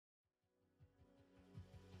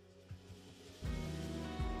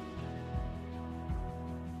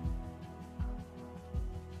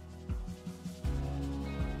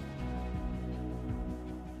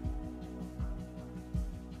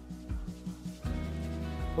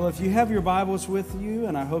Well, if you have your Bibles with you,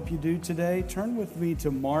 and I hope you do today, turn with me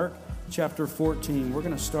to Mark chapter 14. We're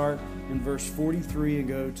going to start in verse 43 and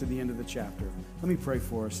go to the end of the chapter. Let me pray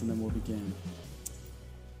for us, and then we'll begin.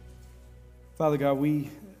 Father God, we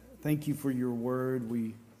thank you for your word.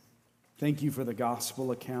 We thank you for the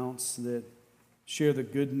gospel accounts that share the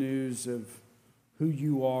good news of who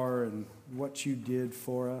you are and what you did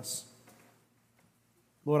for us.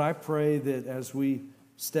 Lord, I pray that as we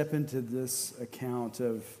step into this account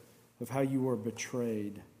of how you were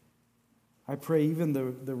betrayed, I pray even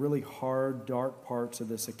the really hard, dark parts of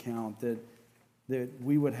this account that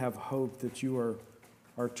we would have hope that you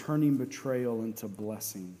are turning betrayal into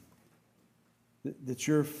blessing, that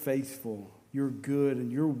you're faithful, you're good,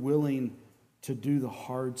 and you're willing to do the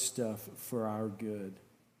hard stuff for our good.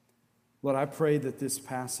 Lord, I pray that this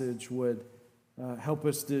passage would help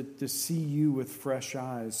us to see you with fresh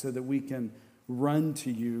eyes so that we can run to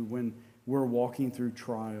you when we're walking through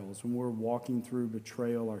trials, when we're walking through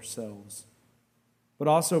betrayal ourselves. But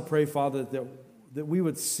also pray, Father, that we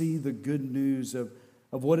would see the good news of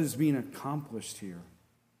what is being accomplished here,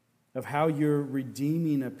 of how you're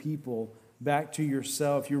redeeming a people back to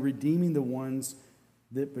yourself. You're redeeming the ones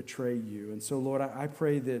that betray you. And so, Lord, I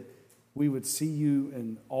pray that we would see you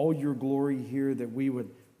in all your glory here, that we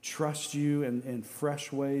would trust you in fresh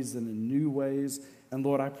ways and in new ways. And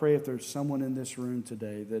Lord, I pray if there's someone in this room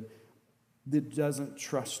today that doesn't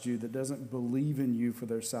trust you, that doesn't believe in you for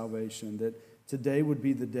their salvation, that today would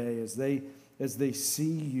be the day as they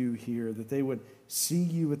see you here, that they would see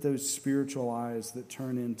you with those spiritual eyes that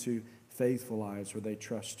turn into faithful eyes where they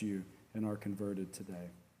trust you and are converted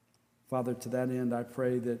today. Father, to that end, I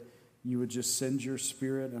pray that you would just send your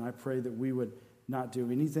Spirit, and I pray that we would not do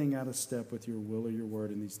anything out of step with your will or your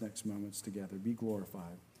word in these next moments together. Be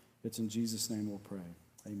glorified. It's in Jesus' name we'll pray.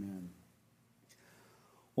 Amen.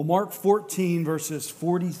 Well, Mark 14, verses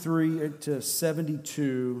 43 to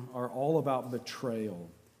 72 are all about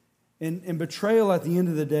betrayal. And betrayal at the end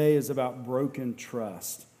of the day is about broken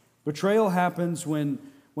trust. Betrayal happens when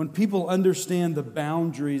people understand the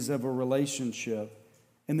boundaries of a relationship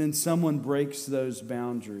and then someone breaks those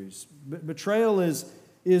boundaries. Betrayal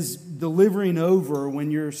is delivering over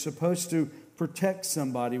when you're supposed to protect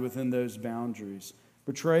somebody within those boundaries.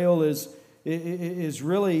 Betrayal is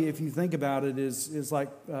really, if you think about it, is like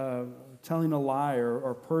telling a lie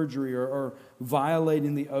or perjury or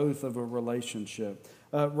violating the oath of a relationship.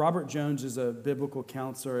 Robert Jones is a biblical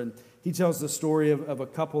counselor, and he tells the story of a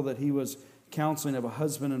couple that he was counseling, of a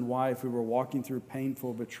husband and wife who were walking through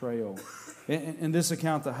painful betrayal. In this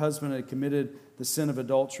account, the husband had committed the sin of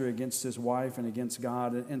adultery against his wife and against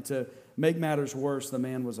God. And to make matters worse, the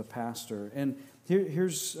man was a pastor. And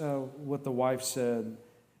here's what the wife said.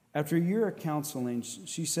 After a year of counseling,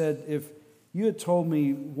 she said, if you had told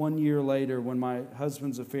me 1 year later when my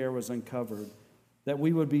husband's affair was uncovered that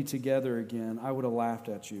we would be together again, I would have laughed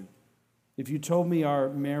at you. If you told me our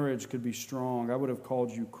marriage could be strong, I would have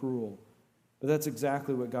called you cruel. But that's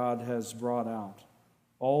exactly what God has brought out.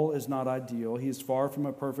 All is not ideal. He is far from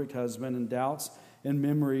a perfect husband, and doubts and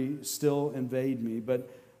memory still invade me. But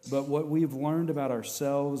what we've learned about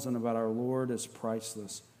ourselves and about our Lord is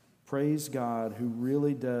priceless. Praise God who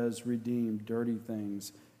really does redeem dirty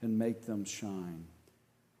things and make them shine.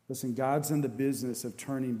 Listen, God's in the business of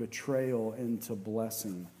turning betrayal into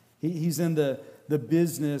blessing. He's in the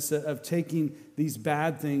business of taking these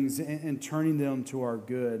bad things and turning them to our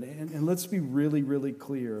good. And let's be really, really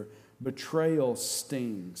clear. Betrayal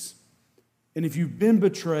stings. And if you've been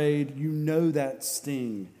betrayed, you know that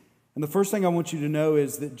sting. And the first thing I want you to know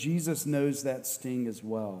is that Jesus knows that sting as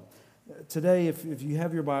well. Today, if you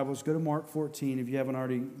have your Bibles, go to Mark 14 if you haven't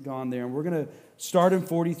already gone there. And we're going to start in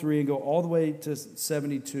 43 and go all the way to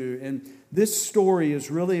 72. And this story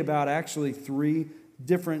is really about actually three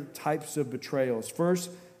different types of betrayals. First,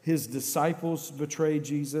 his disciples betray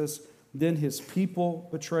Jesus. Then his people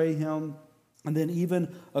betray him. And then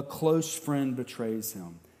even a close friend betrays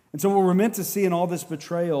him. And so what we're meant to see in all this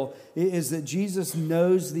betrayal is that Jesus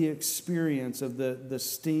knows the experience of the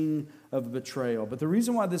sting of betrayal. But the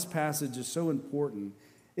reason why this passage is so important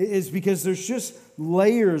is because there's just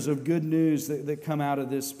layers of good news that come out of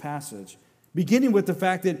this passage. Beginning with the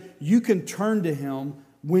fact that you can turn to him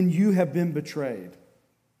when you have been betrayed.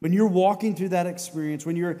 When you're walking through that experience,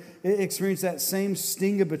 when you're experiencing that same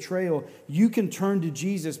sting of betrayal, you can turn to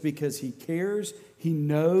Jesus because he cares, he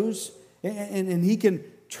knows, and he can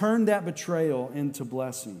turn that betrayal into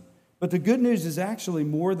blessing. But the good news is actually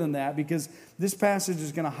more than that, because this passage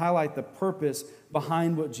is going to highlight the purpose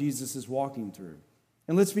behind what Jesus is walking through.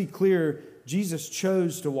 And let's be clear, Jesus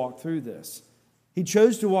chose to walk through this. He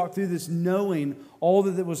chose to walk through this knowing all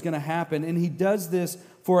that was going to happen, and he does this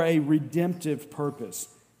for a redemptive purpose.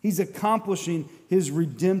 He's accomplishing his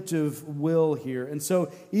redemptive will here. And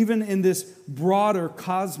so even in this broader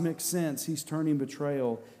cosmic sense, he's turning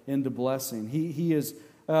betrayal into blessing. He's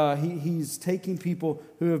taking people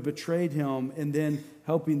who have betrayed him and then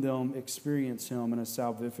helping them experience him in a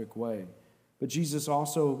salvific way. But Jesus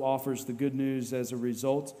also offers the good news as a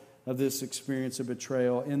result of this experience of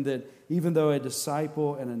betrayal, in that even though a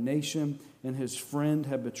disciple and a nation and his friend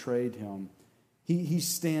have betrayed him, he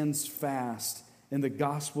stands fast in the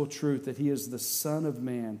gospel truth that he is the Son of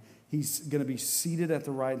Man. He's going to be seated at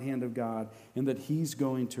the right hand of God, and that he's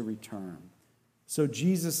going to return. So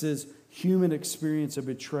Jesus' human experience of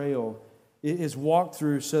betrayal is walked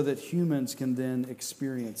through so that humans can then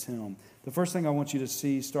experience him. The first thing I want you to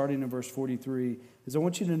see, starting in verse 43, is I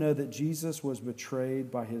want you to know that Jesus was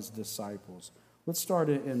betrayed by his disciples. Let's start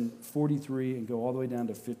in 43 and go all the way down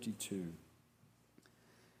to 52.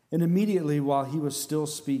 And immediately while he was still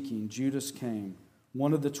speaking, Judas came,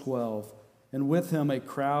 one of the 12, and with him a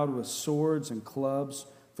crowd with swords and clubs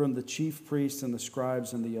from the chief priests and the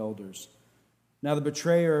scribes and the elders. Now the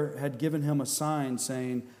betrayer had given him a sign,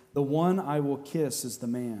 saying, "The one I will kiss is the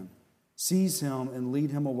man. Seize him and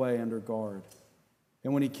lead him away under guard."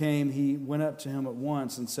 And when he came, he went up to him at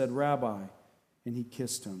once and said, "Rabbi," and he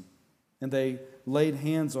kissed him. And they laid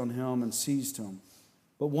hands on him and seized him.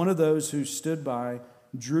 But one of those who stood by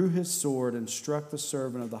drew his sword and struck the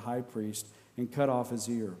servant of the high priest and cut off his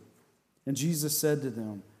ear. And Jesus said to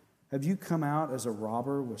them, "Have you come out as a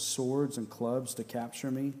robber with swords and clubs to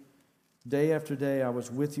capture me? Day after day I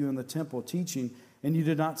was with you in the temple teaching, and you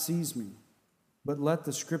did not seize me. But let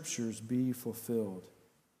the scriptures be fulfilled."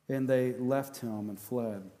 And they left him and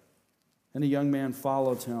fled. And a young man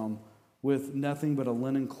followed him with nothing but a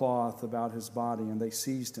linen cloth about his body, and they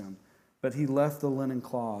seized him. But he left the linen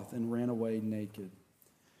cloth and ran away naked.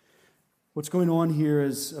 What's going on here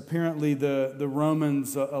is apparently the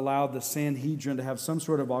Romans allowed the Sanhedrin to have some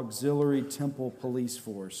sort of auxiliary temple police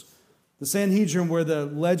force. The Sanhedrin were the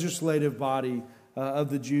legislative body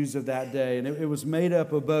of the Jews of that day. And it was made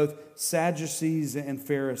up of both Sadducees and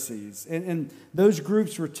Pharisees. And those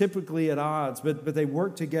groups were typically at odds, but they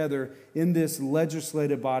worked together in this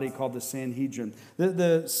legislative body called the Sanhedrin.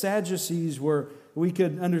 The Sadducees were, we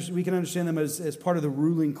can understand them as part of the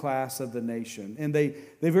ruling class of the nation. And they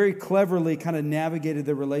very cleverly kind of navigated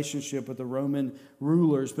the relationship with the Roman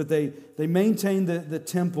rulers, but they maintained the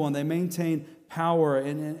temple, and they maintained power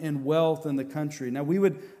and wealth in the country. Now, we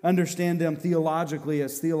would understand them theologically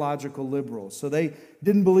as theological liberals. So they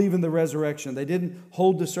didn't believe in the resurrection. They didn't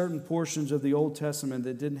hold to certain portions of the Old Testament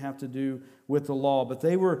that didn't have to do with the law, but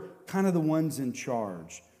they were kind of the ones in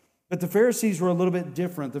charge. But the Pharisees were a little bit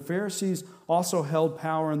different. The Pharisees also held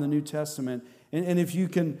power in the New Testament. And if you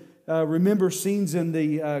can remember scenes in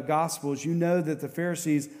the Gospels, you know that the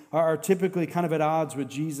Pharisees are typically kind of at odds with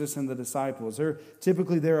Jesus and the disciples. They're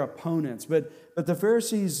typically their opponents. But the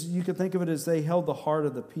Pharisees, you could think of it as they held the heart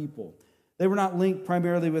of the people. They were not linked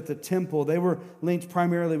primarily with the temple. They were linked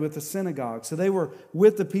primarily with the synagogue. So they were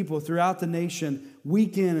with the people throughout the nation,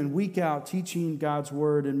 week in and week out, teaching God's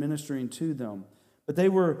word and ministering to them. But they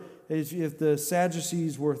were, if the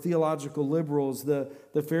Sadducees were theological liberals, the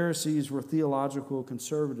Pharisees were theological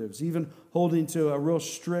conservatives, even holding to a real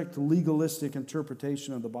strict legalistic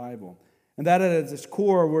interpretation of the Bible. And that at its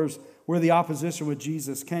core was where the opposition with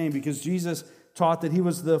Jesus came, because Jesus taught that he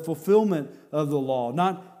was the fulfillment of the law,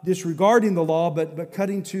 not disregarding the law, but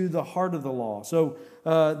cutting to the heart of the law. So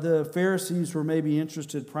the Pharisees were maybe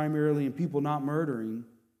interested primarily in people not murdering.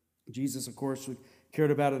 Jesus, of course,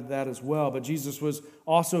 cared about that as well. But Jesus was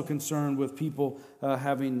also concerned with people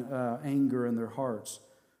having anger in their hearts.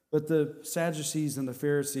 But the Sadducees and the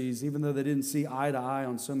Pharisees, even though they didn't see eye to eye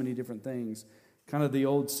on so many different things, kind of the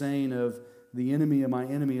old saying of the enemy of my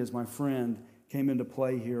enemy is my friend came into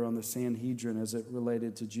play here on the Sanhedrin as it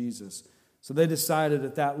related to Jesus. So they decided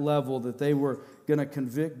at that level that they were going to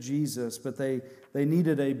convict Jesus, but they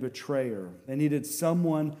needed a betrayer. They needed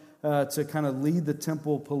someone to kind of lead the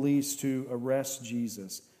temple police to arrest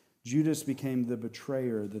Jesus. Judas became the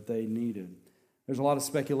betrayer that they needed. There's a lot of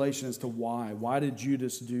speculation as to why. Why did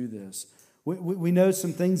Judas do this? We know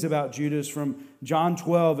some things about Judas from John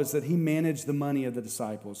 12 is that he managed the money of the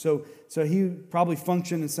disciples. So he probably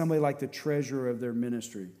functioned in some way like the treasurer of their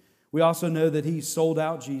ministry. We also know that he sold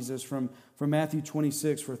out Jesus from Matthew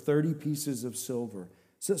 26 for 30 pieces of silver.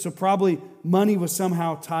 So probably money was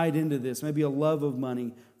somehow tied into this, maybe a love of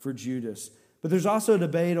money for Judas. But there's also a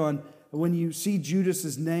debate on when you see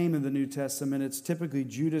Judas's name in the New Testament, it's typically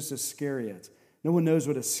Judas Iscariot. No one knows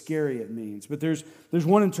what Iscariot means, but there's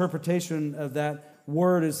one interpretation of that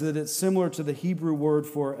word is that it's similar to the Hebrew word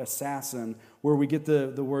for assassin, where we get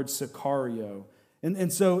the word Sicario.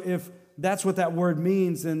 And so if that's what that word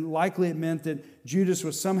means, then likely it meant that Judas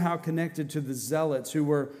was somehow connected to the zealots who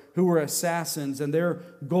were assassins, and their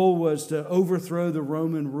goal was to overthrow the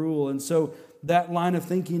Roman rule. And so that line of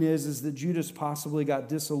thinking is that Judas possibly got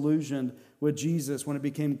disillusioned with Jesus when it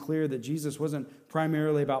became clear that Jesus wasn't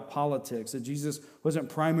primarily about politics, that Jesus wasn't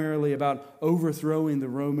primarily about overthrowing the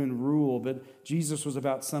Roman rule, but Jesus was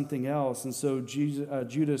about something else. And so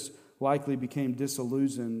Judas likely became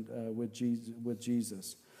disillusioned with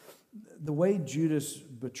Jesus. The way Judas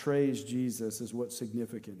betrays Jesus is what's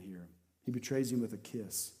significant here. He betrays him with a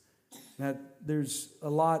kiss. Now, there's a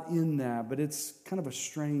lot in that, but it's kind of a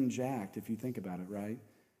strange act if you think about it, right?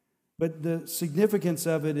 But the significance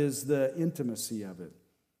of it is the intimacy of it.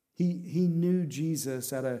 He knew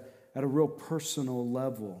Jesus at a real personal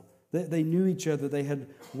level. They knew each other. They had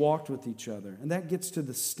walked with each other. And that gets to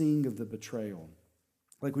the sting of the betrayal.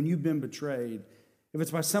 Like when you've been betrayed, if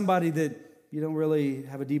it's by somebody that you don't really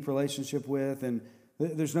have a deep relationship with and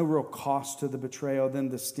there's no real cost to the betrayal, then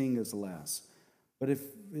the sting is less. But if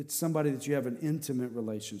it's somebody that you have an intimate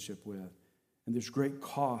relationship with and there's great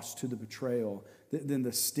cost to the betrayal, then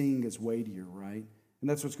the sting is weightier, right? And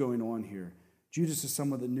that's what's going on here. Judas is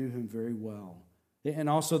someone that knew him very well. And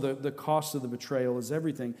also the cost of the betrayal is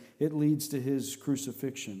everything. It leads to his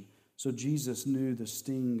crucifixion. So Jesus knew the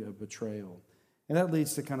sting of betrayal. And that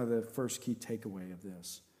leads to kind of the first key takeaway of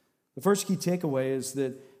this. The first key takeaway is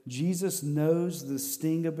that Jesus knows the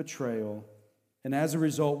sting of betrayal, and as a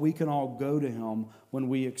result, we can all go to him when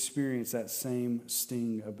we experience that same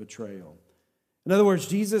sting of betrayal. In other words,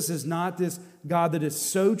 Jesus is not this God that is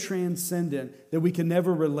so transcendent that we can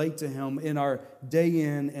never relate to him in our day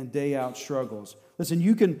in and day out struggles. Listen,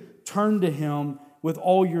 you can turn to him with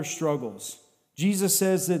all your struggles. Jesus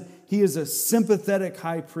says that he is a sympathetic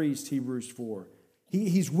high priest, Hebrews 4.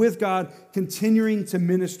 He's with God, continuing to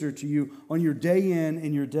minister to you on your day in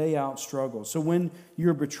and your day out struggles. So when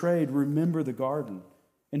you're betrayed, remember the garden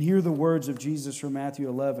and hear the words of Jesus from Matthew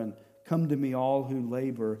 11. Come to me, all who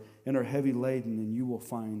labor and are heavy laden, and you will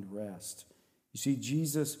find rest. You see,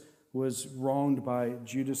 Jesus was wronged by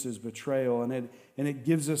Judas's betrayal, and it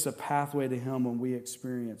gives us a pathway to him when we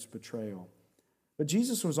experience betrayal. But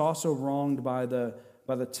Jesus was also wronged by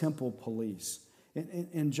the temple police.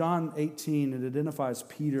 In John 18, it identifies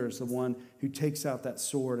Peter as the one who takes out that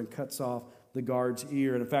sword and cuts off the guard's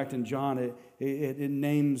ear. And in fact, in John, it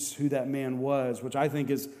names who that man was, which I think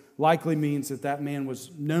is likely means that man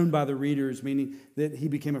was known by the readers, meaning that he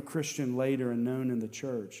became a Christian later and known in the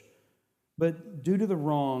church. But due to the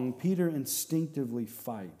wrong, Peter instinctively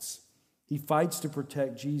fights. He fights to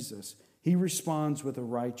protect Jesus. He responds with a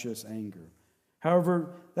righteous anger.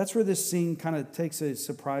 However, that's where this scene kind of takes a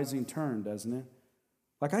surprising turn, doesn't it?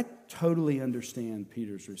 Like, I totally understand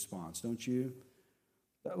Peter's response, don't you?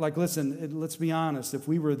 Like, listen, let's be honest. If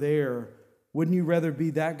we were there, wouldn't you rather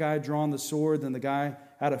be that guy drawing the sword than the guy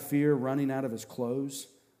out of fear running out of his clothes?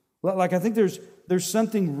 Like, I think there's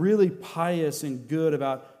something really pious and good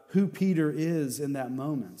about who Peter is in that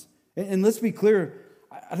moment. And let's be clear,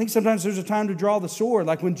 I think sometimes there's a time to draw the sword.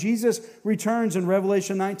 Like when Jesus returns in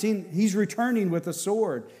Revelation 19, he's returning with a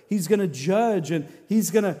sword. He's going to judge and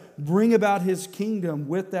he's going to bring about his kingdom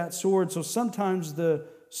with that sword. So sometimes the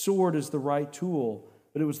sword is the right tool,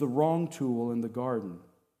 but it was the wrong tool in the garden.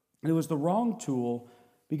 And it was the wrong tool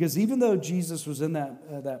because even though Jesus was in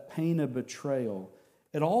that pain of betrayal,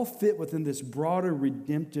 it all fit within this broader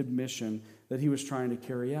redemptive mission that he was trying to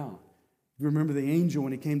carry out. You remember the angel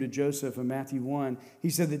when he came to Joseph in Matthew 1, he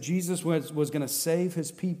said that Jesus was going to save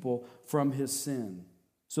his people from his sin.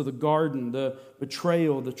 So the garden, the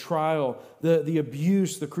betrayal, the trial, the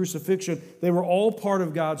abuse, the crucifixion, they were all part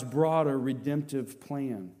of God's broader redemptive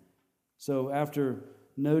plan. So after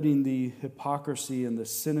noting the hypocrisy and the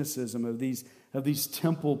cynicism of these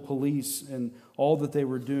temple police and all that they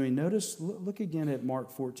were doing, look again at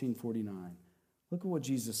Mark 14:49. Look at what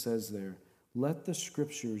Jesus says there. Let the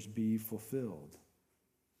scriptures be fulfilled.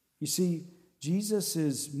 You see, Jesus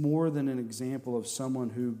is more than an example of someone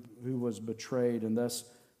who was betrayed, and thus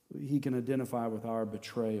he can identify with our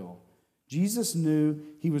betrayal. Jesus knew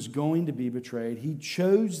he was going to be betrayed. He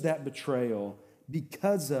chose that betrayal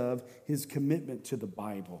because of his commitment to the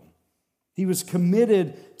Bible. He was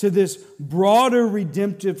committed to this broader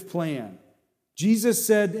redemptive plan. Jesus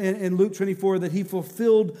said in Luke 24 that he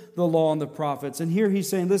fulfilled the law and the prophets. And here he's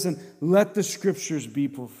saying, listen, let the scriptures be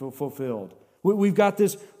fulfilled. We've got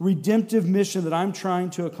this redemptive mission that I'm trying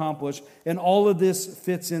to accomplish, and all of this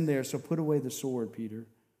fits in there. So put away the sword, Peter.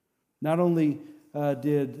 Not only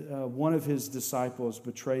did one of his disciples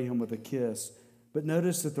betray him with a kiss, But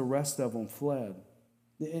notice that the rest of them fled.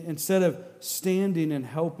 Instead of standing and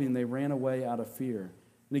helping, they ran away out of fear.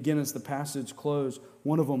 And again, as the passage closed,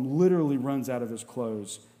 one of them literally runs out of his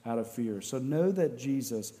clothes out of fear. So know that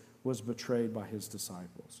Jesus was betrayed by his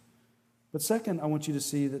disciples. But second, I want you to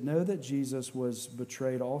see that know that Jesus was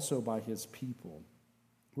betrayed also by his people.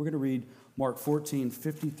 We're going to read Mark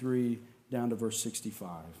 14:53 down to verse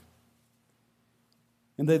 65.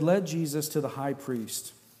 And they led Jesus to the high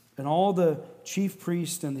priest, and all the chief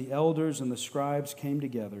priests and the elders and the scribes came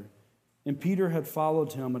together. And Peter had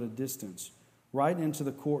followed him at a distance, right into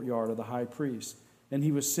the courtyard of the high priest, and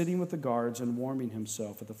he was sitting with the guards and warming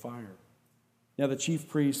himself at the fire. Now the chief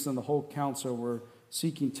priests and the whole council were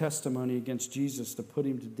seeking testimony against Jesus to put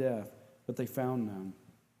him to death, but they found none.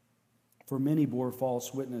 For many bore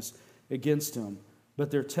false witness against him,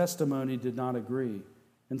 but their testimony did not agree.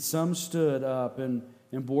 And some stood up and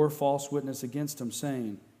bore false witness against him,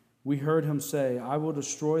 saying, "We heard him say, 'I will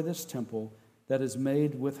destroy this temple that is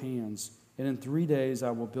made with hands, and in 3 days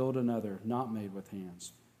I will build another, not made with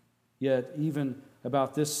hands.' Yet even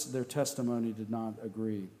about this their testimony did not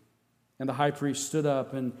agree. And the high priest stood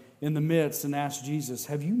up and in the midst and asked Jesus,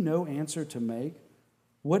 'Have you no answer to make?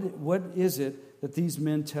 What is it that these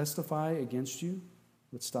men testify against you?'"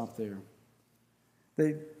 Let's stop there.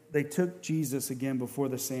 They took Jesus again before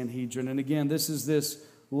the Sanhedrin. And again, this is this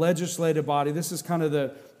legislative body. This is kind of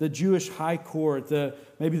the Jewish high court,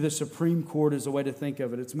 maybe the Supreme Court is a way to think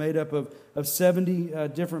of it. It's made up of 70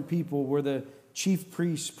 different people where the chief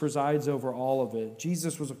priest presides over all of it.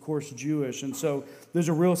 Jesus was, of course, Jewish, and so there's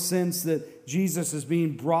a real sense that Jesus is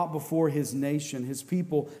being brought before his nation, his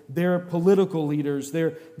people. Their political leaders,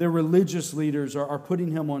 their religious leaders are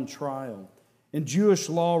putting him on trial. And Jewish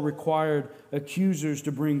law required accusers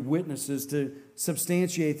to bring witnesses to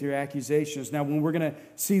substantiate their accusations. Now, when we're going to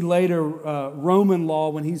see later, Roman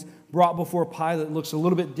law, when he's brought before Pilate, looks a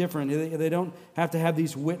little bit different. They don't have to have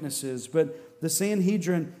these witnesses. But the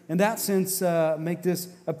Sanhedrin, in that sense, make this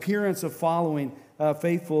appearance of following,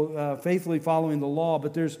 faithfully following the law.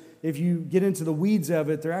 But if you get into the weeds of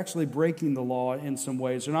it, they're actually breaking the law in some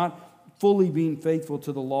ways. They're not fully being faithful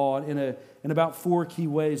to the law in about 4 key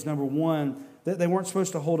ways. Number one, that they weren't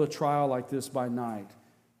supposed to hold a trial like this by night.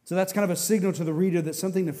 So that's kind of a signal to the reader that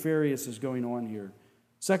something nefarious is going on here.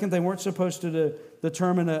 Second, they weren't supposed to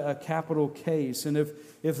determine a capital case. And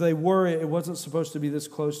if they were, it wasn't supposed to be this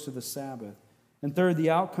close to the Sabbath. And third,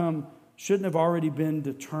 the outcome shouldn't have already been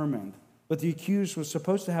determined. But the accused was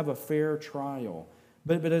supposed to have a fair trial.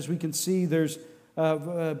 But as we can see, there's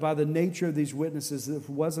by the nature of these witnesses, it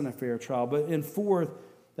wasn't a fair trial. But in fourth,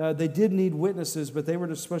 they did need witnesses, but they were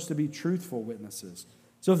just supposed to be truthful witnesses.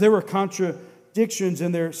 So if there were contradictions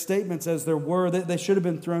in their statements, as there were, they should have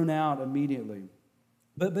been thrown out immediately.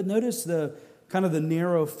 But notice the kind of the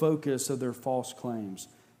narrow focus of their false claims.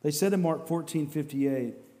 They said in Mark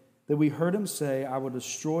 14:58 that we heard him say, "I will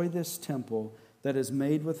destroy this temple that is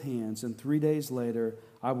made with hands, and 3 days later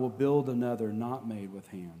I will build another not made with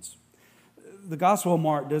hands." The Gospel of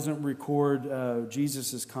Mark doesn't record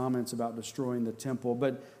Jesus' comments about destroying the temple,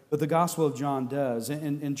 but the Gospel of John does.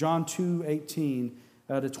 In John 2:18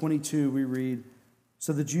 to 22, we read,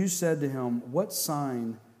 "So the Jews said to him, 'What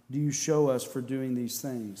sign do you show us for doing these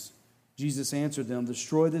things?' Jesus answered them,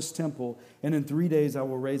 'Destroy this temple, and in 3 days I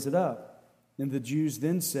will raise it up.' And the Jews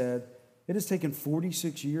then said, 'It has taken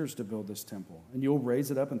 46 years to build this temple, and you'll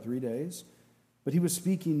raise it up in 3 days?' But he was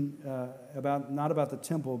speaking not about the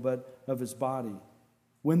temple, but of his body.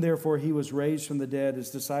 When therefore he was raised from the dead, his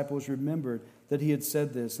disciples remembered that he had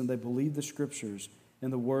said this, and they believed the scriptures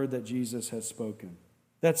and the word that Jesus has spoken."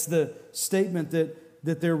 That's the statement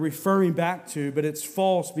that they're referring back to, but it's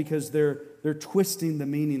false because they're twisting the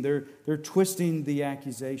meaning. They're twisting the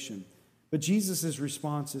accusation. But Jesus'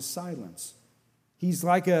 response is silence. He's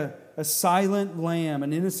like a silent lamb,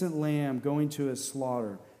 an innocent lamb going to his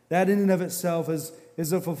slaughter. That in and of itself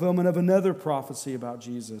is a fulfillment of another prophecy about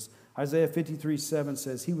Jesus. Isaiah 53:7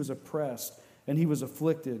 says, "He was oppressed and he was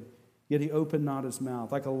afflicted, yet he opened not his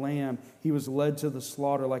mouth. Like a lamb, he was led to the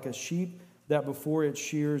slaughter. Like a sheep that before its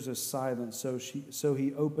shears is silent, so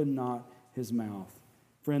he opened not his mouth."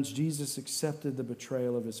 Friends, Jesus accepted the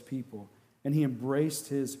betrayal of his people, and he embraced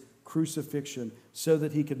his crucifixion so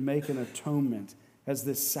that he could make an atonement as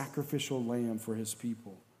this sacrificial lamb for his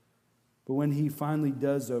people. But when he finally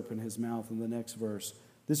does open his mouth in the next verse,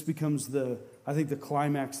 this becomes the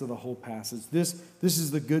climax of the whole passage. This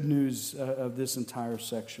is the good news of this entire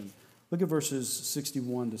section. Look at verses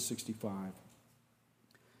 61 to 65.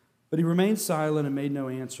 "But he remained silent and made no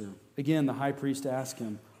answer. Again, the high priest asked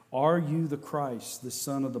him, 'Are you the Christ, the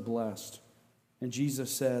Son of the Blessed?' And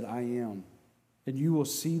Jesus said, 'I am.' and you will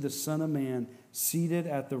see the Son of Man seated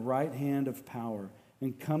at the right hand of power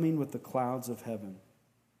and coming with the clouds of heaven."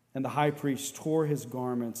 And the high priest tore his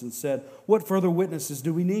garments and said, "What further witnesses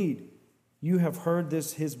do we need? You have heard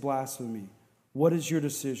this, his blasphemy. What is your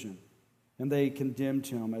decision?" And they condemned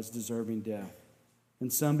him as deserving death.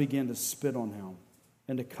 And some began to spit on him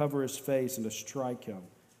and to cover his face and to strike him,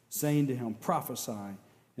 saying to him, "Prophesy."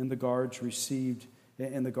 And the guards received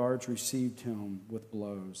him with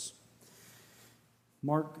blows.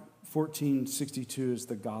 Mark 14:62 is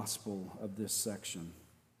the gospel of this section.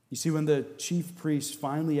 You see, when the chief priest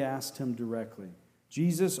finally asked him directly,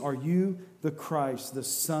 "Jesus, are you the Christ, the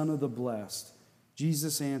Son of the Blessed?"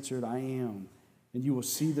 Jesus answered, "I am. And you will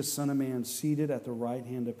see the Son of Man seated at the right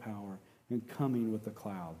hand of power and coming with the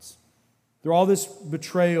clouds." Through all this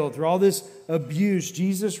betrayal, through all this abuse,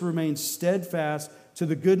 Jesus remains steadfast to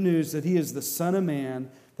the good news that he is the Son of Man,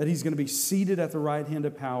 that he's going to be seated at the right hand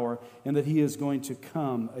of power, and that he is going to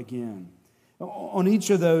come again. On each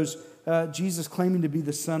of those, Jesus claiming to be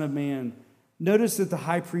the Son of Man, notice that the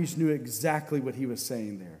high priest knew exactly what he was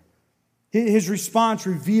saying there. His response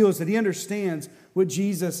reveals that he understands what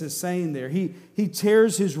Jesus is saying there. He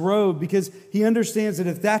tears his robe because he understands that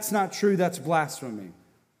if that's not true, that's blasphemy.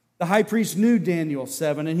 The high priest knew Daniel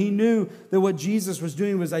 7, and he knew that what Jesus was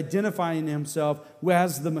doing was identifying himself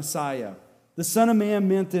as the Messiah. The Son of Man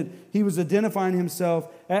meant that he was identifying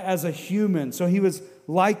himself as a human. So he was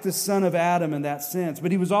like the son of Adam in that sense.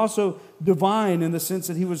 But he was also divine in the sense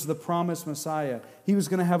that he was the promised Messiah. He was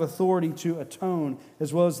going to have authority to atone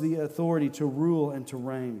as well as the authority to rule and to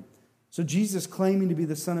reign. So Jesus claiming to be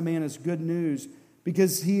the Son of Man is good news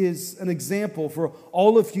because he is an example for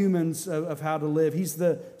all of humans of how to live. He's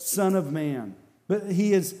the Son of Man. But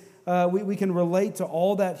he is... we can relate to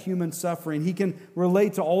all that human suffering. He can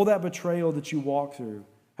relate to all that betrayal that you walk through.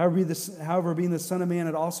 However, being the Son of Man,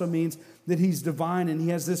 it also means that he's divine and he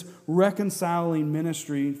has this reconciling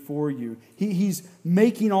ministry for you. He's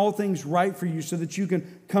making all things right for you so that you can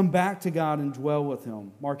come back to God and dwell with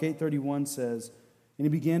him. Mark 8:31 says, "And he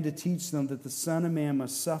began to teach them that the Son of Man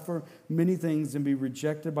must suffer many things and be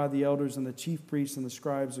rejected by the elders and the chief priests and the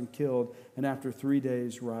scribes and killed, and after 3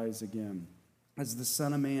 days rise again." As the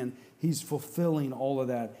Son of Man, he's fulfilling all of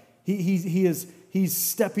that. He's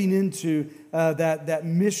stepping into that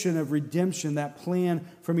mission of redemption, that plan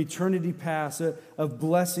from eternity past of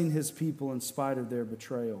blessing his people in spite of their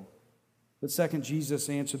betrayal. But second, Jesus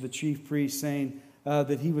answered the chief priest saying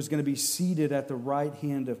that he was going to be seated at the right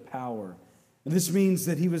hand of power. And this means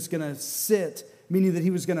that he was going to sit, meaning that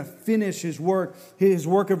he was going to finish his work. His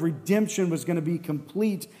work of redemption was going to be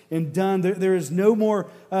complete and done. There is no more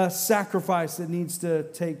sacrifice that needs to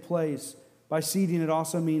take place. By seating, it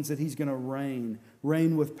also means that he's going to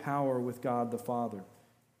reign with power with God the Father.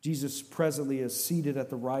 Jesus presently is seated at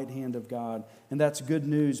the right hand of God, and that's good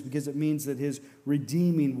news because it means that his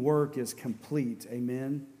redeeming work is complete.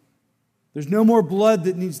 Amen? There's no more blood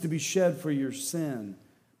that needs to be shed for your sin.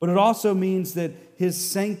 But it also means that his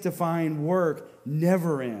sanctifying work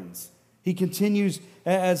never ends. He continues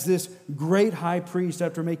as this great high priest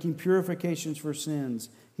after making purifications for sins.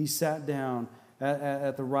 He sat down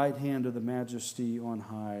at the right hand of the majesty on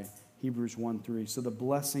high. Hebrews 1:3. So the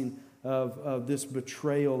blessing of this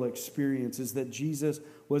betrayal experience is that Jesus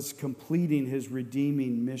was completing his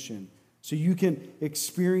redeeming mission. So you can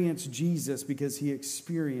experience Jesus because he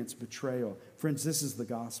experienced betrayal. Friends, this is the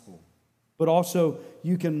gospel. But also,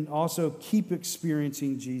 you can also keep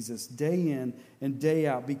experiencing Jesus day in and day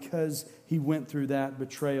out because he went through that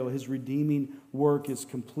betrayal. His redeeming work is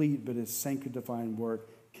complete, but his sanctifying work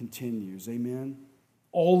continues. Amen?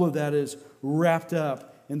 All of that is wrapped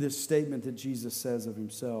up in this statement that Jesus says of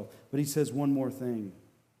himself. But he says one more thing.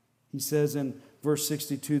 He says in verse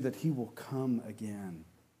 62 that he will come again.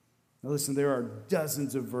 Now listen, there are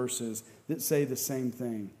dozens of verses that say the same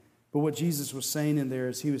thing. But what Jesus was saying in there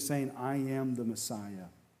is he was saying, I am the Messiah.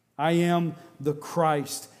 I am the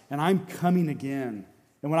Christ, and I'm coming again.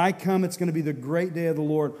 And when I come, it's going to be the great day of the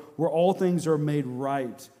Lord where all things are made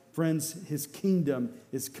right. Friends, his kingdom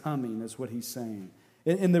is coming, is what he's saying.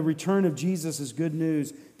 And the return of Jesus is good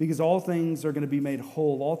news because all things are going to be made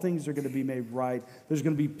whole. All things are going to be made right. There's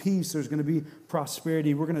going to be peace. There's going to be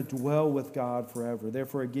prosperity. We're going to dwell with God forever.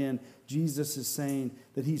 Therefore, again, Jesus is saying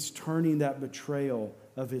that he's turning that betrayal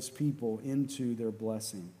of his people into their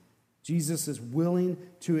blessing. Jesus is willing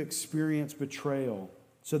to experience betrayal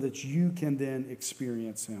so that you can then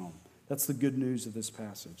experience him. That's the good news of this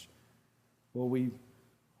passage. Well,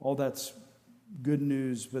 all that's good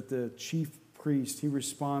news, but the chief priest, he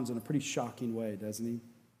responds in a pretty shocking way, doesn't he?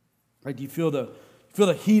 Right? Do you feel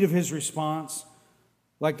the heat of his response?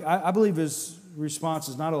 Like, I believe his response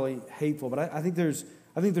is not only hateful, but I think there's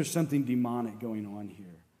something demonic going on here.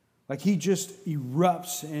 Like, he just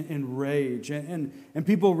erupts in rage, and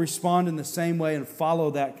people respond in the same way and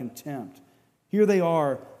follow that contempt. Here they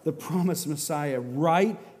are, the promised Messiah,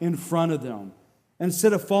 right in front of them.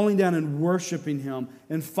 Instead of falling down and worshiping him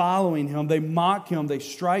and following him, they mock him, they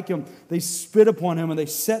strike him, they spit upon him, and they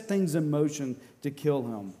set things in motion to kill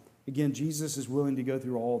him. Again, Jesus is willing to go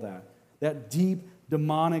through all that deep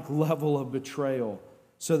demonic level of betrayal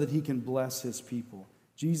so that he can bless his people.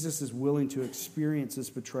 Jesus is willing to experience this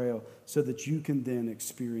betrayal so that you can then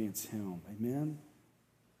experience him. Amen?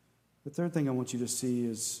 The third thing I want you to see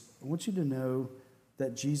is I want you to know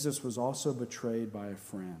that Jesus was also betrayed by a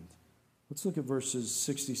friend. Let's look at verses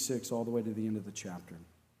 66 all the way to the end of the chapter.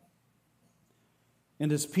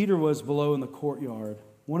 And as Peter was below in the courtyard,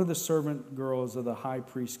 one of the servant girls of the high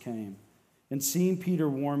priest came, and seeing Peter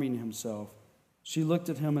warming himself, she looked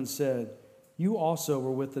at him and said, "You also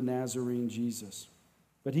were with the Nazarene Jesus."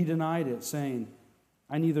 But he denied it, saying,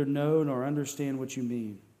 "I neither know nor understand what you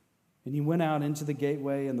mean." And he went out into the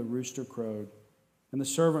gateway, and the rooster crowed. And the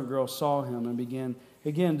servant girl saw him and began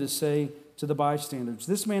again to say to the bystanders,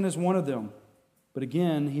 "This man is one of them." But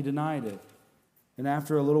again he denied it. And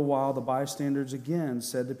after a little while the bystanders again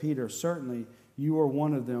said to Peter, "Certainly you are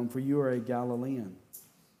one of them, for you are a Galilean."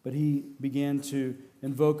 But he began to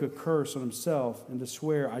invoke a curse on himself and to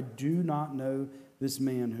swear, "I do not know this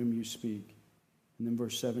man whom you speak." And then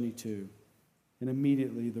verse 72, and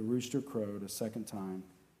immediately the rooster crowed a second time.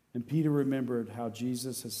 And Peter remembered how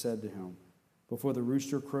Jesus had said to him, "Before the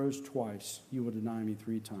rooster crows twice, you will deny me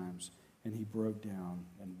 3 times." And he broke down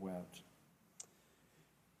and wept.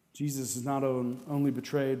 Jesus is not only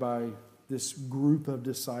betrayed by this group of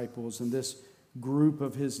disciples and this group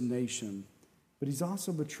of his nation, but he's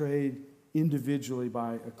also betrayed individually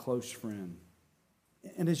by a close friend.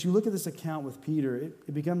 And as you look at this account with Peter,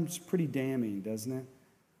 it becomes pretty damning, doesn't it?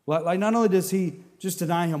 Like not only does he just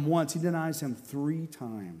deny him once, he denies him 3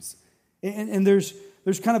 times. And there's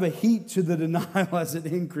kind of a heat to the denial as it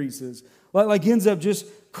increases. Like he ends up just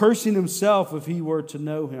cursing himself if he were to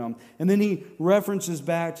know him. And then he references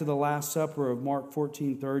back to the Last Supper of Mark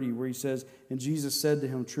 14:30, where he says, "And Jesus said to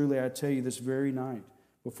him, 'Truly I tell you, this very night,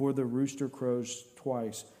 before the rooster crows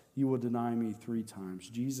twice, you will deny me 3 times.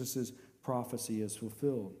 Jesus' prophecy is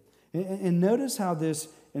fulfilled. And notice how this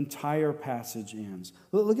entire passage ends.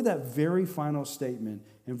 Look at that very final statement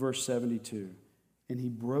in verse 72. And he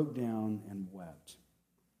broke down and wept.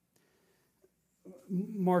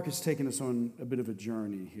 Mark has taken us on a bit of a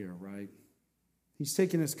journey here, right? He's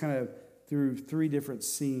taken us kind of through 3 different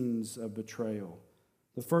scenes of betrayal.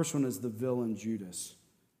 The first one is the villain Judas.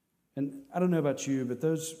 And I don't know about you, but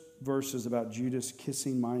those verses about Judas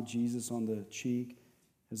kissing my Jesus on the cheek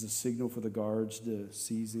as a signal for the guards to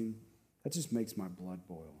seize him, that just makes my blood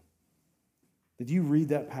boil. Did you read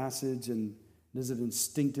that passage and does it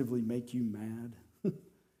instinctively make you mad?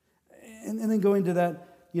 and then going to that,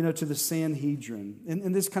 to the Sanhedrin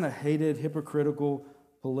and this kind of hated, hypocritical,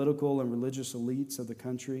 political and religious elites of the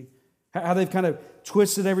country, how they've kind of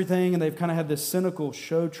twisted everything and they've kind of had this cynical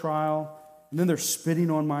show trial, and then they're spitting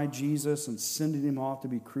on my Jesus and sending him off to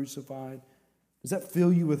be crucified. Does that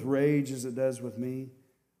fill you with rage as it does with me?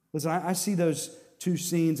 Listen, I see those 2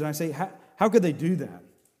 scenes and I say, how could they do that?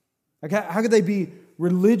 Like, how could they be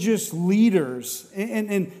religious leaders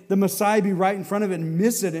and the Messiah be right in front of it and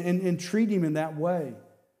miss it and treat him in that way?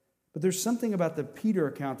 But there's something about the Peter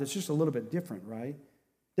account that's just a little bit different, right?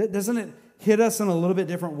 Doesn't it hit us in a little bit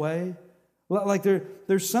different way? Like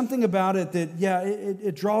there's something about it that,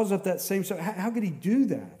 it draws up that same stuff. How could he do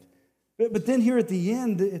that? But then here at the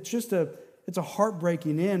end, it's a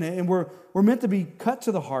heartbreaking end, and we're meant to be cut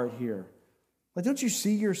to the heart here. Like, don't you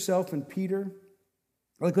see yourself in Peter?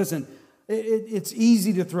 Like, listen, it's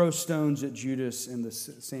easy to throw stones at Judas and the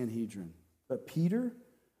Sanhedrin, but Peter?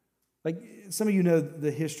 Like, some of you know the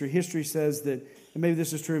history. History says that, and maybe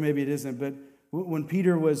this is true, maybe it isn't, but when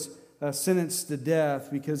Peter was sentenced to death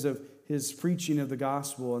because of his preaching of the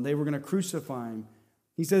gospel, and they were going to crucify him,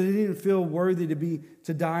 he said he didn't feel worthy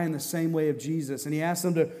to die in the same way of Jesus, and he asked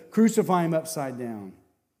them to crucify him upside down.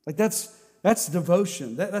 Like, that's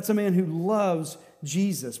devotion. That's a man who loves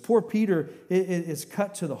Jesus. Poor Peter is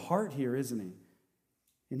cut to the heart here, isn't he?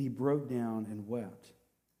 And he broke down and wept.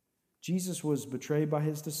 Jesus was betrayed by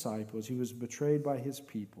his disciples. He was betrayed by his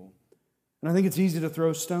people. And I think it's easy to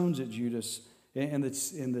throw stones at Judas and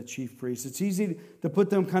the chief priests. It's easy to put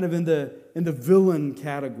them kind of in the villain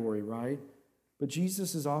category, right? But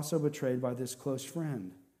Jesus is also betrayed by this close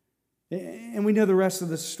friend. And we know the rest of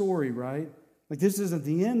the story, right? Like, this isn't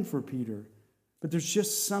the end for Peter. But there's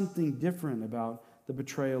just something different about the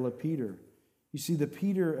betrayal of Peter. You see, the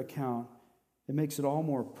Peter account, it makes it all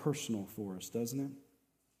more personal for us, doesn't it?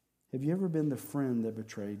 Have you ever been the friend that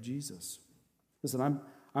betrayed Jesus? Listen,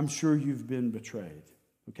 I'm sure you've been betrayed,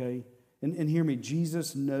 okay? And hear me,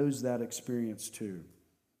 Jesus knows that experience too.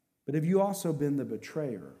 But have you also been the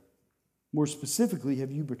betrayer? More specifically,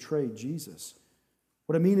 have you betrayed Jesus?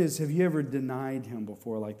 What I mean is, have you ever denied him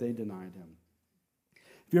before like they denied him?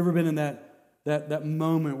 Have you ever been in that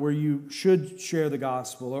moment where you should share the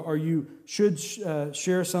gospel or you should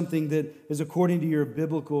share something that is according to your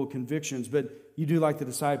biblical convictions, but you do like the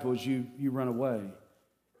disciples, you run away?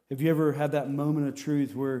 Have you ever had that moment of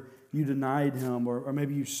truth where you denied him or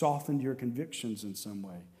maybe you softened your convictions in some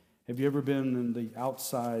way? Have you ever been in the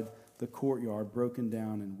outside the courtyard, broken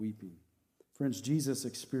down and weeping? Friends, Jesus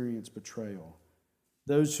experienced betrayal.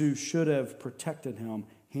 Those who should have protected him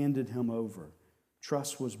handed him over.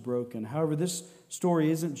 Trust was broken. However, this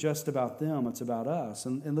story isn't just about them, it's about us.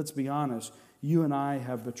 And let's be honest, you and I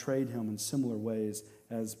have betrayed him in similar ways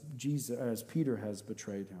as Peter has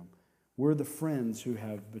betrayed him. We're the friends who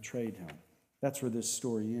have betrayed him. That's where this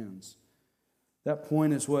story ends. That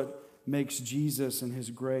point is what makes Jesus and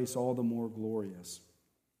his grace all the more glorious.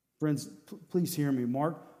 Friends, please hear me.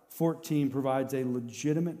 Mark 14 provides a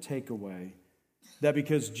legitimate takeaway that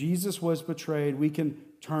because Jesus was betrayed, we can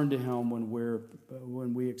turn to him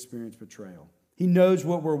when we experience betrayal. He knows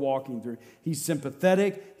what we're walking through. He's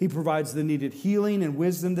sympathetic. He provides the needed healing and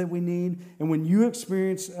wisdom that we need. And when you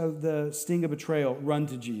experience the sting of betrayal, run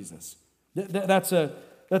to Jesus. That's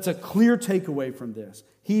a clear takeaway from this.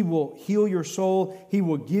 He will heal your soul. He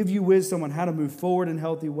will give you wisdom on how to move forward in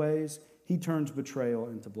healthy ways. He turns betrayal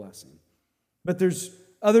into blessing. But there's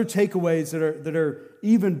other takeaways that are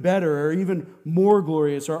even better or even more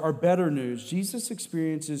glorious or better news. Jesus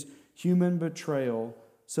experiences human betrayal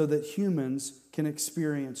so that humans can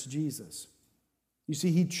experience Jesus. You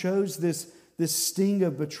see, he chose this sting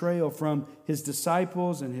of betrayal from his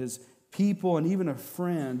disciples and his people and even a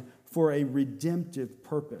friend for a redemptive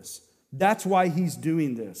purpose. That's why he's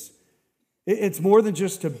doing this. It's more than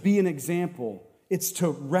just to be an example. It's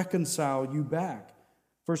to reconcile you back.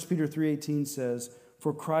 1 Peter 3:18 says,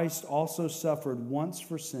 "For Christ also suffered once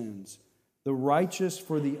for sins, the righteous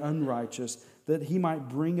for the unrighteous, that he might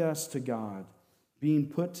bring us to God, being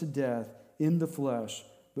put to death in the flesh,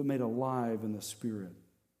 but made alive in the spirit."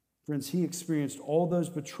 Friends, he experienced all those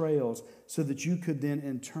betrayals so that you could then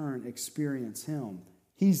in turn experience him.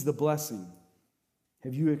 He's the blessing.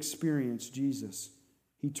 Have you experienced Jesus?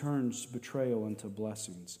 He turns betrayal into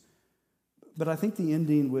blessings. But I think the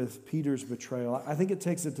ending with Peter's betrayal, I think it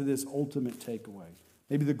takes it to this ultimate takeaway,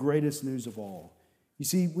 maybe the greatest news of all. You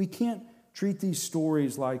see, we can't treat these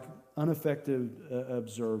stories like unaffected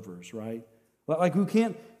observers, right? Like we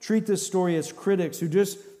can't treat this story as critics who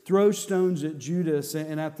just throw stones at Judas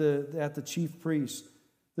and at the chief priests.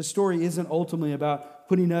 The story isn't ultimately about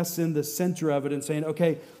putting us in the center of it and saying,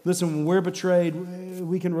 okay, listen, when we're betrayed,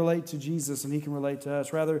 we can relate to Jesus and he can relate to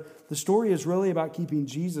us. Rather, the story is really about keeping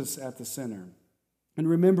Jesus at the center and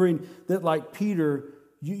remembering that like Peter,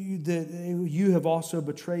 you have also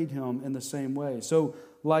betrayed him in the same way. So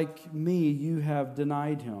like me, you have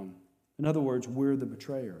denied him. In other words, we're the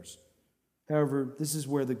betrayers. However, this is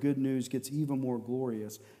where the good news gets even more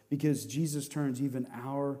glorious because Jesus turns even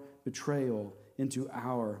our betrayal into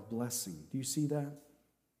our blessing. Do you see that?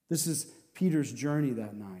 This is Peter's journey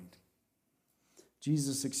that night.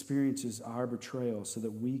 Jesus experiences our betrayal so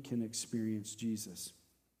that we can experience Jesus.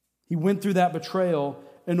 He went through that betrayal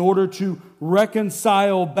in order to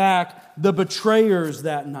reconcile back the betrayers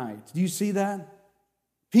that night. Do you see that?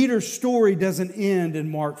 Peter's story doesn't end in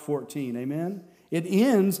Mark 14, amen? It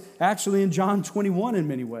ends actually in John 21 in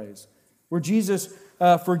many ways, where Jesus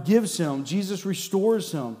forgives him, Jesus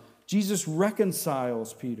restores him, Jesus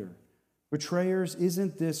reconciles Peter. Betrayers,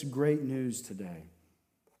 isn't this great news today?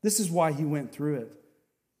 This is why he went through it.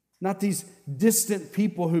 Not these distant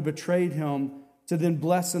people who betrayed him to then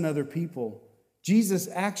bless another people. Jesus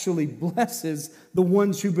actually blesses the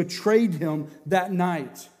ones who betrayed him that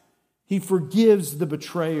night. He forgives the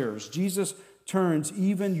betrayers. Jesus turns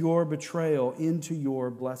even your betrayal into your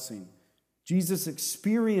blessing. Jesus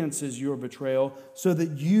experiences your betrayal so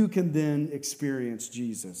that you can then experience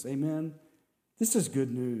Jesus. Amen? This is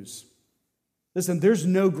good news. Listen, there's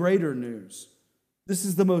no greater news. This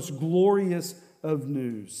is the most glorious of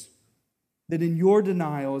news. That in your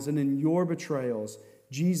denials and in your betrayals,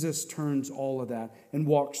 Jesus turns all of that and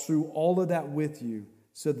walks through all of that with you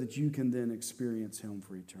so that you can then experience him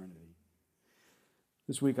for eternity.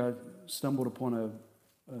 This week I stumbled upon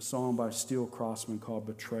a song by Steel Crossman called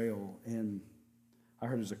Betrayal, and I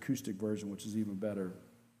heard his acoustic version, which is even better.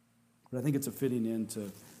 But I think it's a fitting end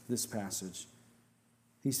to this passage.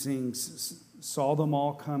 He sings, saw them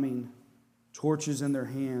all coming, torches in their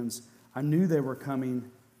hands. I knew they were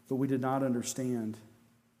coming, but we did not understand.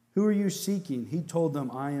 Who are you seeking? He told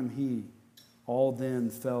them, I am he. All then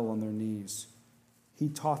fell on their knees. He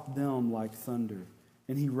taught them like thunder,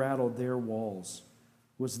 and he rattled their walls.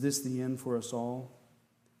 Was this the end for us all?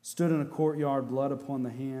 Stood in a courtyard, blood upon the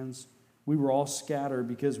hands. We were all scattered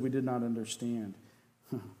because we did not understand.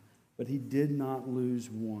 But he did not lose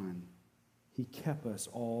one. He kept us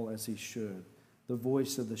all as he should. The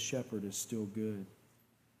voice of the shepherd is still good.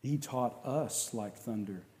 He taught us like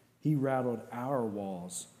thunder. He rattled our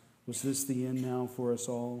walls. Was this the end now for us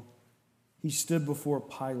all? He stood before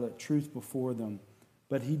Pilate, truth before them,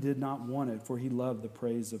 but he did not want it, for he loved the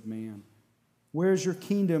praise of man. Where's your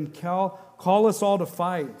kingdom? Call us all to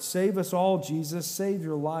fight. Save us all, Jesus. Save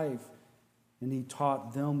your life. And he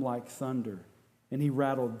taught them like thunder, and he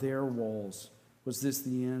rattled their walls. Was this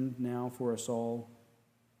the end now for us all?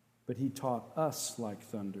 But he taught us like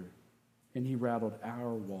thunder, and he rattled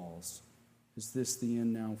our walls. Is this the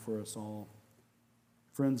end now for us all?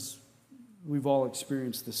 Friends, we've all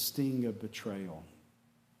experienced the sting of betrayal.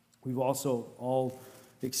 We've also all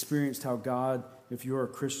experienced how God, if you're a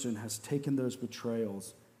Christian, has taken those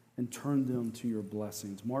betrayals and turned them to your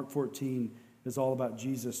blessings. Mark 14 is all about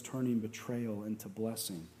Jesus turning betrayal into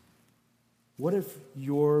blessing. What if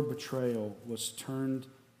your betrayal was turned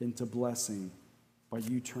into blessing by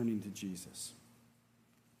you turning to Jesus?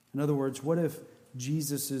 In other words, what if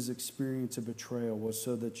Jesus' experience of betrayal was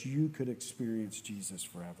so that you could experience Jesus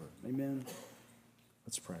forever? Amen?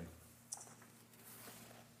 Let's pray.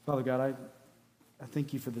 Father God, I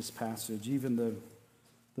thank you for this passage, even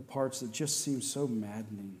the parts that just seem so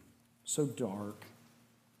maddening, so dark.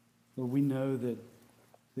 Lord, we know that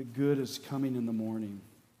good is coming in the morning.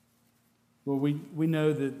 Lord, we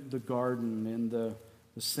know that the garden and the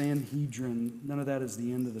Sanhedrin, none of that is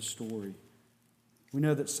the end of the story. We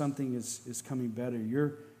know that something is coming better.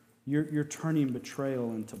 You're turning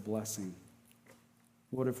betrayal into blessing.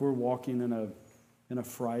 What if we're walking in a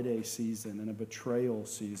Friday season, in a betrayal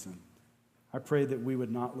season? I pray that we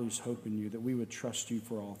would not lose hope in you, that we would trust you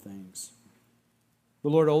for all things. But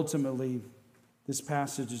Lord, ultimately, this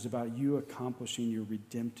passage is about you accomplishing your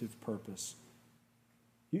redemptive purpose.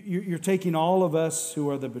 You're taking all of us who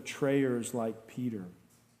are the betrayers like Peter,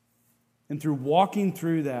 and through walking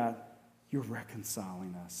through that, you're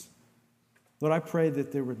reconciling us. Lord, I pray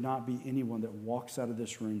that there would not be anyone that walks out of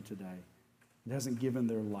this room today that hasn't given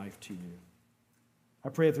their life to you. I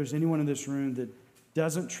pray if there's anyone in this room that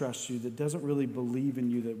doesn't trust you, that doesn't really believe in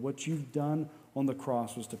you, that what you've done on the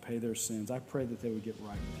cross was to pay their sins, I pray that they would get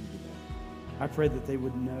right with you today. I pray that they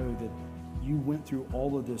would know that you went through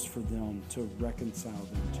all of this for them to reconcile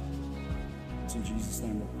them to you. It's in Jesus'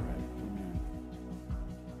 name we pray.